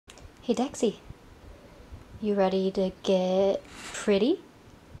Hey Dexy, you ready to get pretty?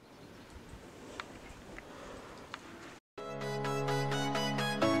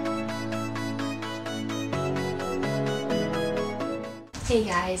 Hey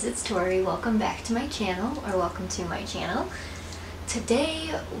guys, it's Tori. Welcome back to my channel, or welcome to my channel. Today,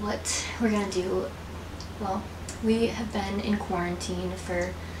 what we're gonna do, well, we have been in quarantine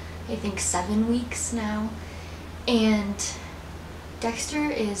for I think 7 weeks now, and Dexter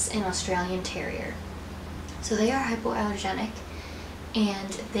is an Australian Terrier. So they are hypoallergenic, and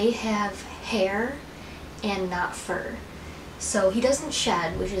they have hair and not fur. So he doesn't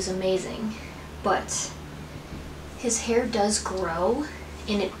shed, which is amazing, but his hair does grow,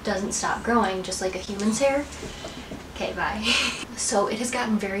 and it doesn't stop growing, just like a human's hair. Okay, bye. So it has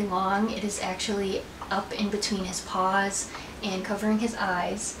gotten very long. It is actually up in between his paws and covering his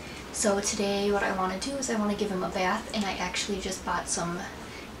eyes. So today what I want to do is I want to give him a bath, and I actually just bought some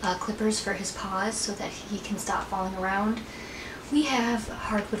clippers for his paws so that he can stop falling around. We have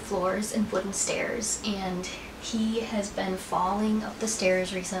hardwood floors and wooden stairs, and he has been falling up the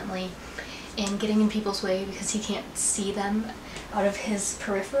stairs recently and getting in people's way because he can't see them out of his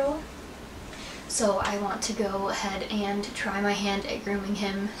peripheral. So I want to go ahead and try my hand at grooming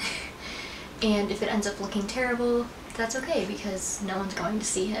him, and if it ends up looking terrible, that's okay because no one's going to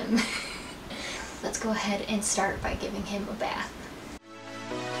see him. Let's go ahead and start by giving him a bath.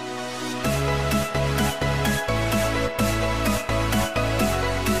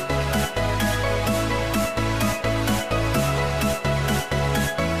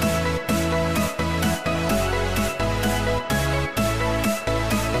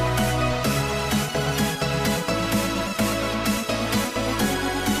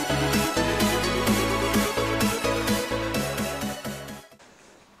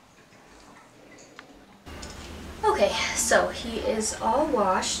 Okay, so he is all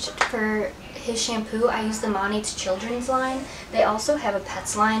washed. For his shampoo, I use the Monne's Children's line. They also have a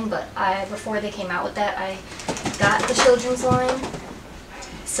Pets line, but before they came out with that, I got the Children's line.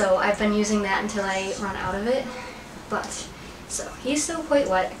 So I've been using that until I run out of it. But, so he's still quite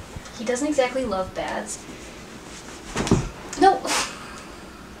wet. He doesn't exactly love baths. No!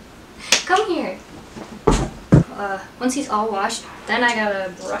 Come here! Once he's all washed, then I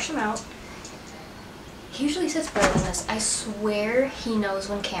gotta brush him out. He usually sits better than this. I swear he knows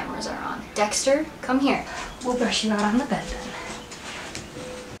when cameras are on. Dexter, come here. We'll brush you out on the bed then.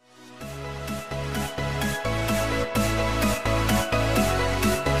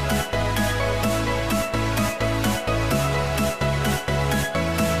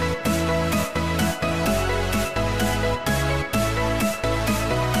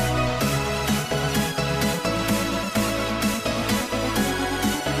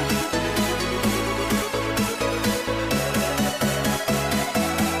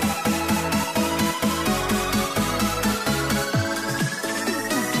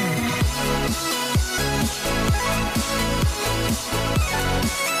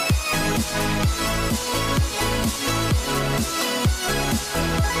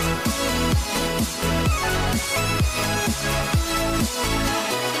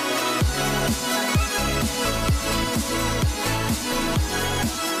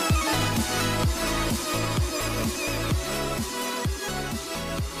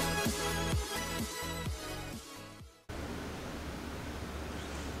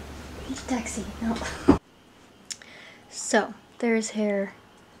 Dexy, no. So, there's hair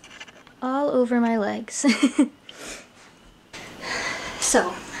all over my legs.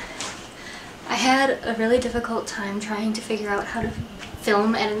 So, I had a really difficult time trying to figure out how to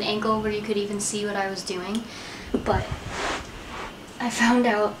film at an angle where you could even see what I was doing, but I found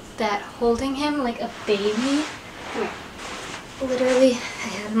out that holding him like a baby, literally I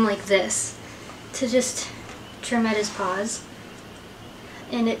had him like this to just trim at his paws.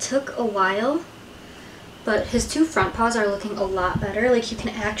 And it took a while, but his two front paws are looking a lot better. Like you can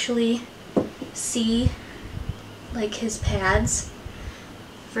actually see like his pads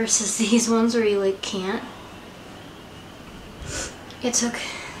versus these ones where you like can't. It took,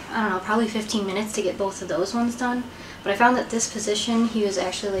 I don't know, probably 15 minutes to get both of those ones done. But I found that this position, he was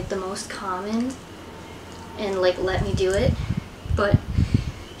actually like the most common and like let me do it. But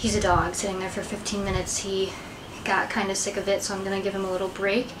he's a dog sitting there for 15 minutes. He got kind of sick of it, so I'm gonna give him a little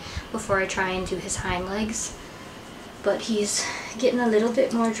break before I try and do his hind legs. But he's getting a little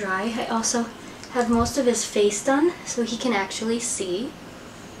bit more dry. I also have most of his face done so he can actually see.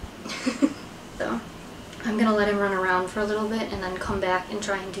 So I'm gonna let him run around for a little bit and then come back and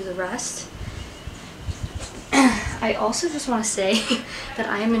try and do the rest. I also just want to say that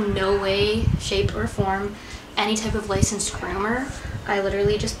I am in no way, shape, or form any type of licensed groomer. I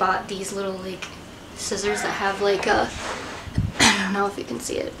literally just bought these little like scissors that have like a, I don't know if you can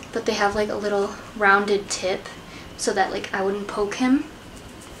see it, but they have like a little rounded tip so that like I wouldn't poke him.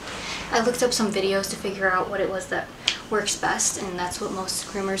 I looked up some videos to figure out what it was that works best, and that's what most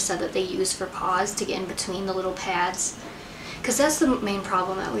groomers said that they use for paws, to get in between the little pads. Because that's the main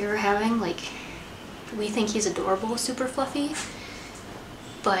problem that we were having. Like, we think he's adorable, super fluffy,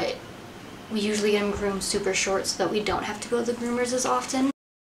 but we usually get him groomed super short so that we don't have to go to the groomers as often.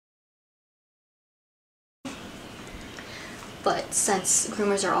 But since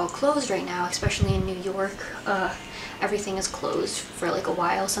groomers are all closed right now, especially in New York, everything is closed for like a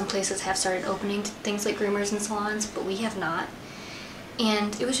while. Some places have started opening things like groomers and salons, but we have not.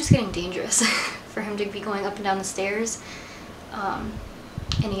 And it was just getting dangerous for him to be going up and down the stairs.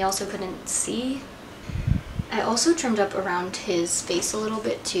 And he also couldn't see. I also trimmed up around his face a little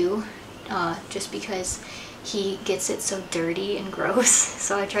bit too, just because he gets it so dirty and gross.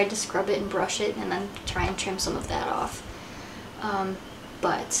 So I tried to scrub it and brush it and then try and trim some of that off.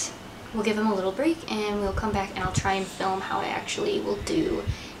 But we'll give him a little break and we'll come back and I'll try and film how I actually will do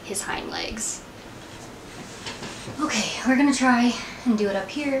his hind legs. Okay, we're gonna try and do it up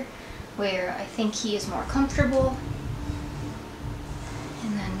here where I think he is more comfortable.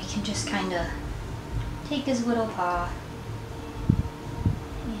 And then we can just kind of take his little paw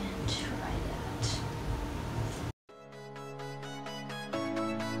and try that.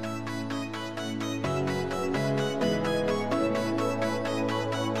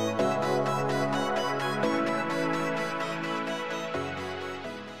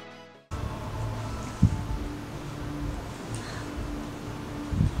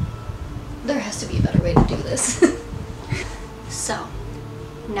 There has to be a better way to do this. So,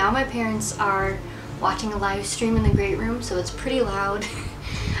 now my parents are watching a live stream in the great room, so it's pretty loud.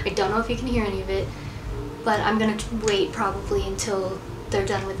 I don't know if you can hear any of it, but I'm gonna wait probably until they're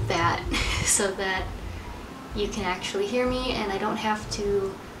done with that so that you can actually hear me and I don't have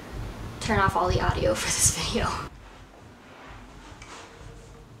to turn off all the audio for this video.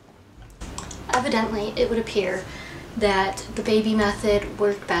 Evidently, it would appear that the baby method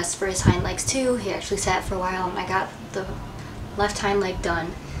worked best for his hind legs too. He actually sat for a while and I got the left hind leg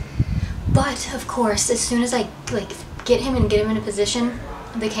done. But of course, as soon as I like get him in a position,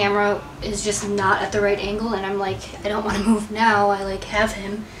 the camera is just not at the right angle and I'm like, I don't want to move now. I like have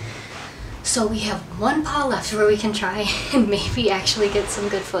him. So we have one paw left where we can try and maybe actually get some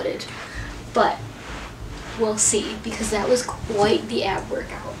good footage. But we'll see, because that was quite the ab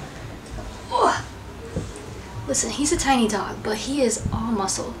workout. Ugh. Listen, he's a tiny dog, but he is all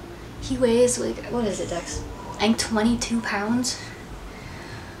muscle. He weighs like, what is it, Dex? I think 22 pounds.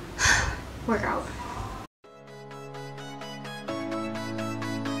 Workout.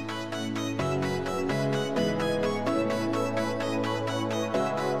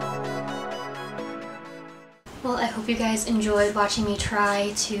 Well, I hope you guys enjoyed watching me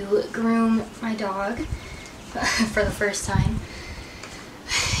try to groom my dog for the first time.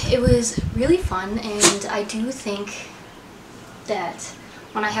 It was really fun, and I do think that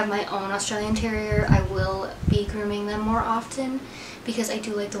when I have my own Australian Terrier, I will be grooming them more often, because I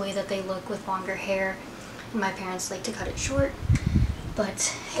do like the way that they look with longer hair, and my parents like to cut it short.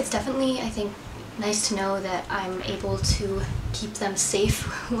 But it's definitely, I think, nice to know that I'm able to keep them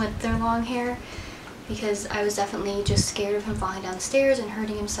safe with their long hair, because I was definitely just scared of him falling down the stairs and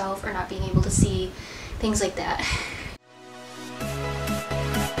hurting himself or not being able to see, things like that.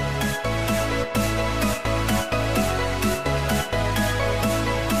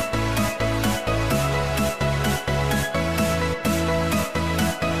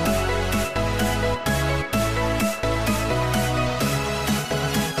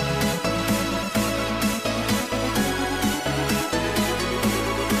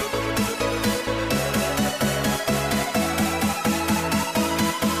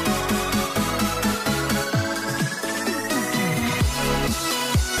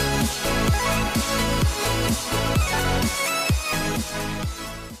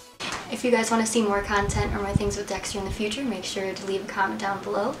 If you guys want to see more content or more things with Dexter in the future, make sure to leave a comment down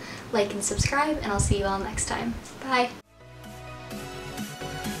below, like and subscribe, and I'll see you all next time. Bye!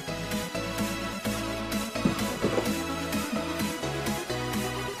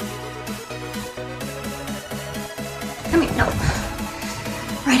 Come here, no.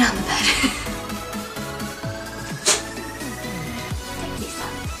 Right on the bed.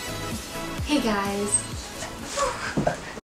 Hey guys.